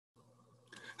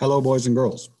Hello, boys and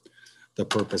girls. The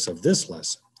purpose of this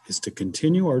lesson is to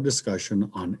continue our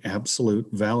discussion on absolute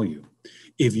value.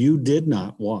 If you did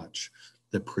not watch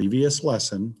the previous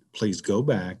lesson, please go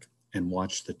back and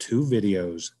watch the two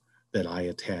videos that I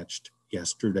attached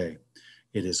yesterday.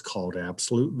 It is called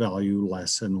Absolute Value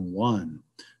Lesson 1.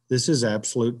 This is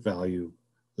Absolute Value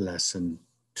Lesson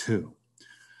 2.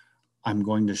 I'm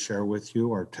going to share with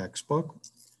you our textbook.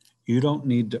 You don't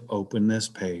need to open this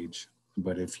page,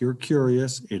 but if you're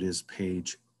curious, it is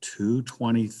page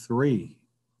 223.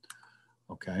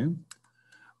 Okay?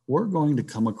 We're going to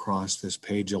come across this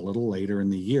page a little later in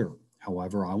the year.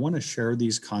 However, I want to share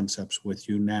these concepts with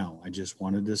you now. I just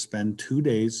wanted to spend 2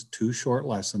 days, 2 short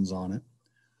lessons on it.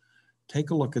 Take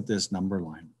a look at this number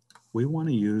line. We want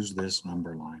to use this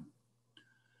number line.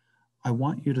 I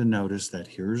want you to notice that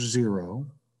here's 0,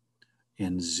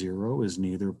 and 0 is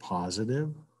neither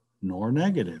positive nor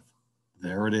negative.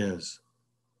 There it is.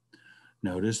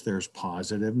 Notice there's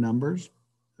positive numbers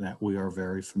that we are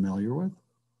very familiar with.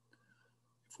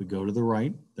 If we go to the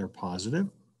right, they're positive.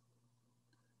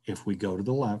 If we go to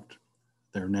the left,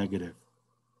 they're negative.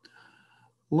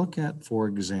 Look at, for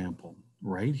example,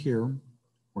 right here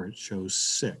where it shows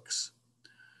 6.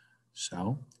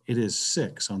 So it is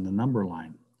 6 on the number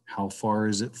line. How far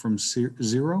is it from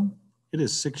 0? It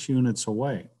is 6 units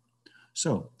away.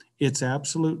 So its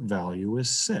absolute value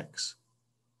is 6.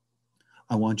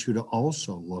 I want you to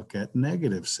also look at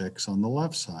 -6 on the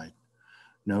left side.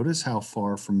 Notice how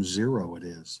far from 0 it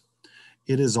is.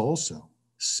 It is also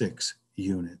 6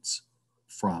 units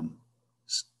from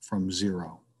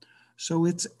 0. So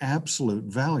its absolute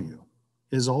value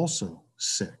is also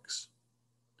 6.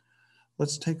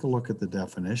 Let's take a look at the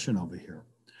definition over here.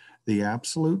 The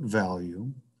absolute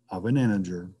value of an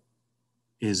integer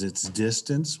is its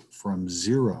distance from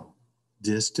 0.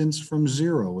 Distance from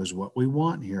 0 is what we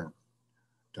want here.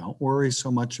 Don't worry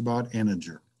so much about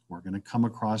integer. We're going to come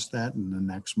across that in the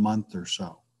next month or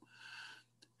so.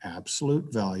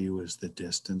 Absolute value is the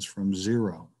distance from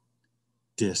 0.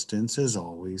 Distance is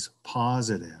always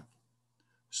positive.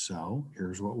 So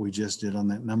here's what we just did on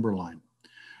that number line.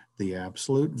 The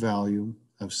absolute value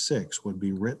of 6 would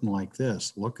be written like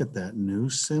this. Look at that new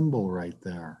symbol right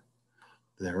there.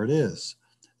 There it is.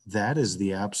 That is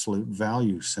the absolute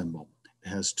value symbol. It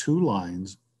has 2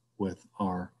 lines with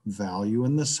our value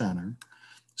in the center,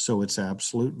 so its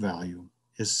absolute value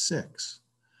is 6.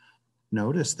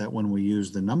 Notice that when we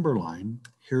use the number line,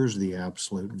 here's the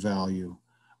absolute value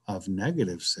of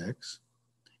 -6,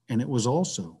 and it was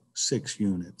also 6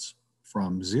 units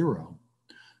from 0,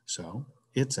 so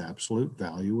its absolute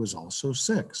value is also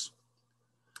 6.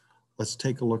 Let's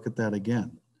take a look at that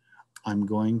again. I'm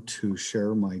going to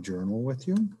share my journal with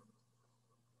you.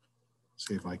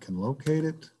 See if I can locate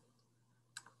it.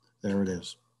 There it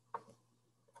is.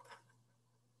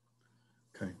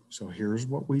 Okay, so here's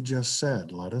what we just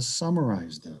said. Let us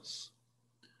summarize this.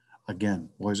 Again,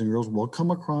 boys and girls, we'll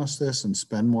come across this and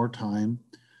spend more time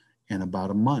in about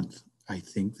a month. I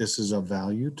think this is of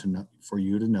value for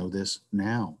you to know this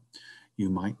now.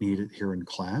 You might need it here in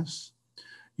class.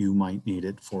 You might need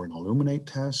it for an Illuminate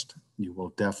test. You will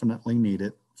definitely need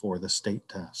it for the state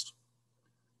test.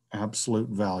 Absolute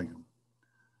value.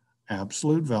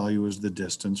 Absolute value is the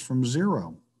distance from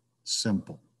 0.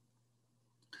 Simple.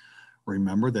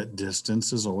 Remember that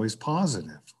distance is always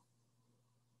positive.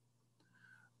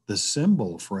 The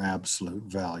symbol for absolute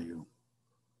value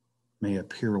may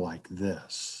appear like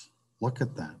this. Look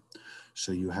at that.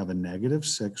 So you have a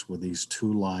 -6 with these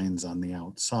 2 lines on the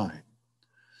outside.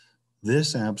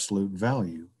 This absolute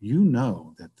value, you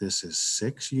know that this is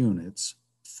 6 units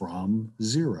from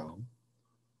 0,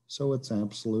 so its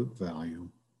absolute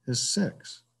value is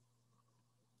 6.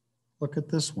 Look at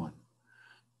this one.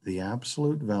 The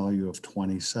absolute value of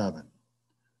 27.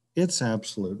 Its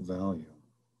absolute value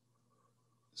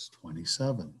is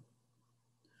 27.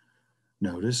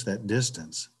 Notice that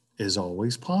distance is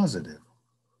always positive.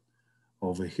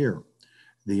 Over here,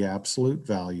 the absolute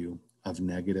value of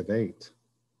 -8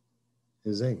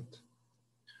 is 8.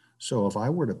 So if I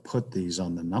were to put these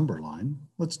on the number line,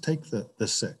 let's take the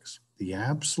 6. The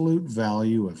absolute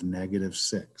value of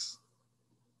 -6.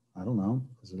 I don't know,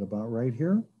 is it about right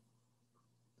here?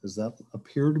 Does that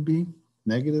appear to be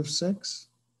 -6?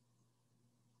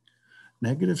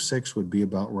 -6 would be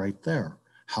about right there.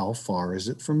 How far is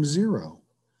it from 0?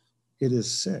 It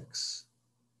is 6.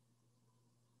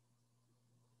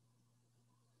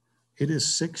 It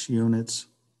is 6 units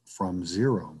from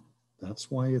 0.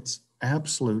 That's why its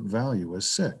absolute value is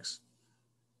 6.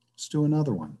 Let's do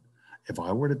another one. If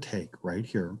I were to take right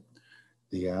here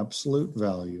the absolute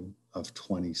value of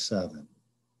 27,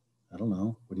 I don't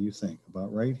know, what do you think?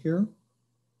 About right here?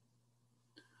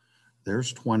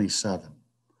 There's 27.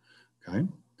 Okay.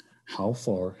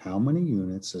 How many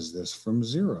units is this from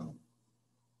 0?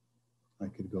 I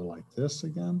could go like this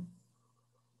again.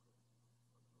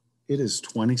 It is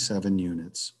 27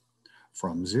 units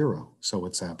from 0. So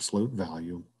its absolute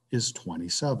value is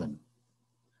 27.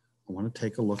 I want to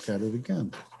take a look at it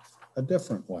again, a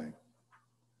different way.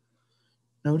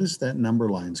 Notice that number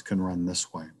lines can run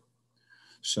this way.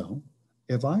 So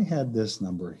if I had this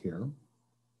number here,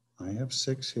 I have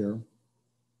 6 here,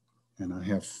 and I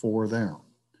have 4 there.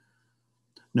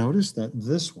 Notice that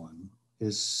this one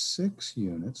is 6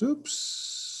 units.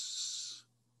 Oops.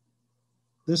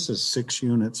 This is 6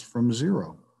 units from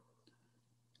 0.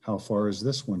 How far is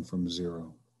this one from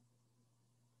 0?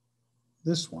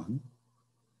 This one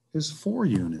is 4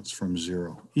 units from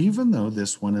 0. Even though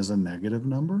this one is a negative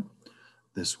number,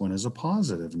 this one is a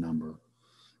positive number.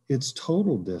 Its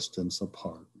total distance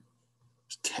apart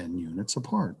is 10 units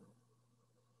apart.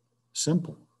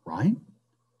 Simple, right?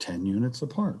 10 units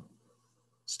apart.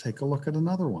 Let's take a look at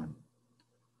another one.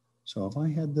 So if I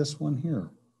had this one here,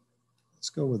 let's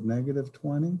go with negative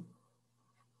 20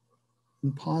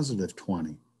 and positive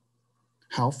 20.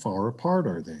 How far apart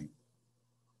are they?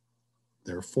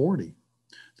 They're 40.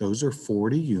 Those are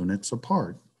 40 units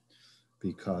apart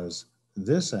because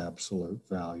this absolute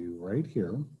value right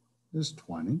here is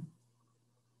 20.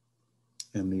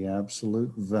 And the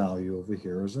absolute value over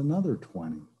here is another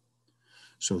 20.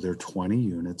 So they're 20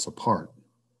 units apart.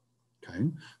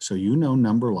 Okay, so you know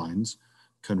number lines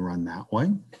can run that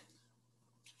way.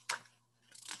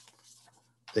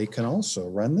 They can also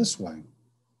run this way.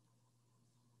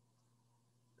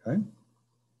 Okay,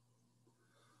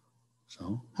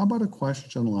 so how about a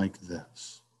question like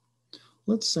this?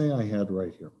 Let's say I had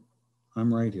right here,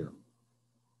 I'm right here.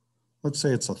 Let's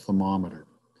say it's a thermometer.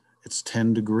 It's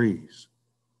 10 degrees.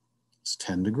 It's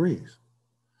 10 degrees.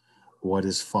 What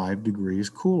is 5 degrees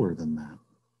cooler than that?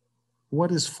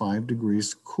 What is 5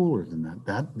 degrees cooler than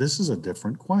that? This is a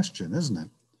different question, isn't it?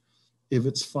 If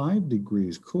it's 5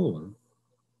 degrees cooler,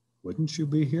 wouldn't you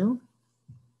be here?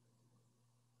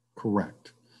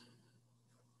 Correct.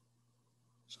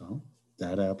 So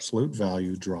that absolute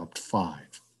value dropped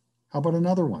 5. How about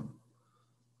another one?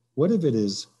 What if it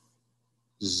is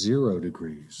 0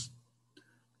 degrees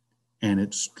and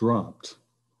it's dropped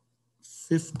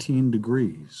 15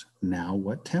 degrees? Now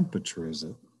what temperature is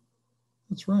it?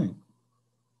 That's right.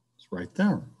 It's right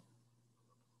there.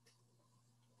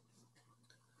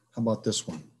 How about this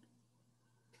one?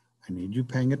 I need you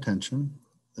paying attention.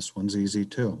 This one's easy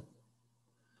too.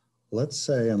 Let's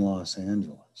say in Los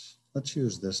Angeles, let's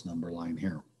use this number line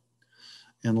here.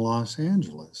 In Los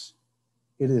Angeles,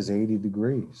 it is 80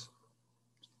 degrees.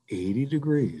 80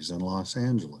 degrees in Los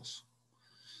Angeles.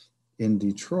 In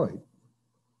Detroit,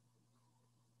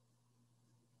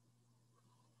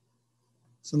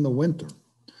 it's in the winter.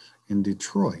 In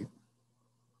Detroit,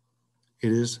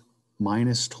 it is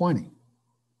minus 20.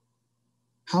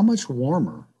 How much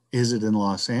warmer is it in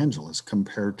Los Angeles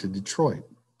compared to Detroit?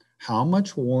 How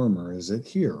much warmer is it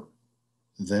here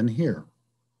than here?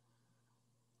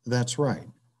 That's right.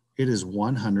 It is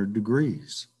 100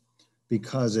 degrees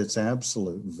because its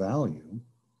absolute value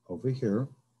over here,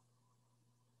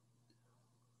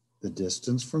 the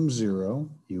distance from 0,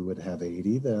 you would have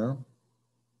 80 there,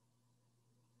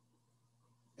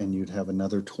 and you'd have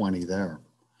another 20 there.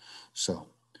 So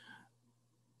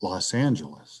Los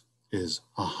Angeles is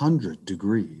 100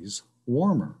 degrees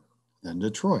warmer than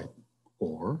Detroit,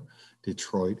 or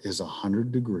Detroit is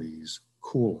 100 degrees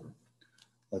cooler.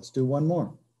 Let's do one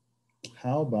more.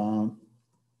 How about,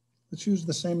 let's use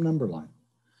the same number line.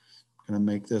 I'm going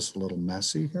to make this a little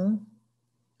messy here.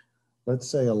 Let's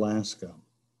say Alaska.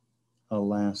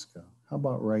 Alaska. How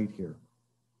about right here?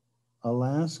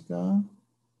 Alaska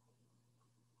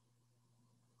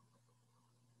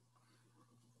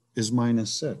is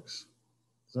minus 6.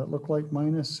 Does that look like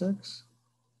minus 6?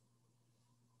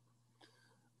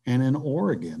 And in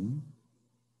Oregon,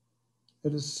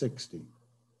 it is 60.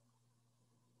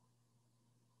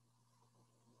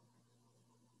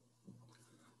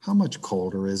 How much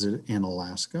colder is it in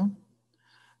Alaska?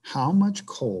 How much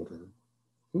colder?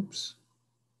 Oops,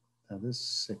 that is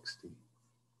 60.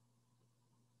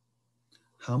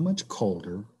 How much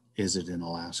colder is it in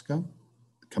Alaska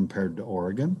compared to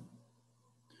Oregon?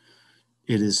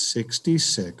 It is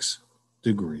 66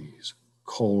 degrees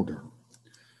colder.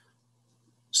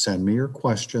 Send me your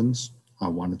questions. I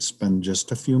want to spend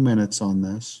just a few minutes on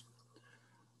this.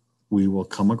 We will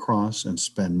come across and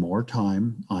spend more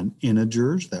time on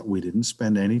integers that we didn't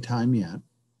spend any time yet.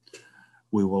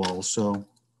 We will also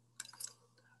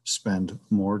spend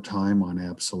more time on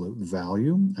absolute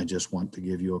value. I just want to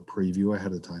give you a preview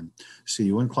ahead of time. See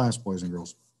you in class, boys and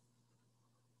girls.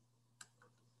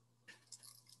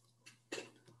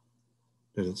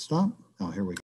 Did it stop? Oh, here we go.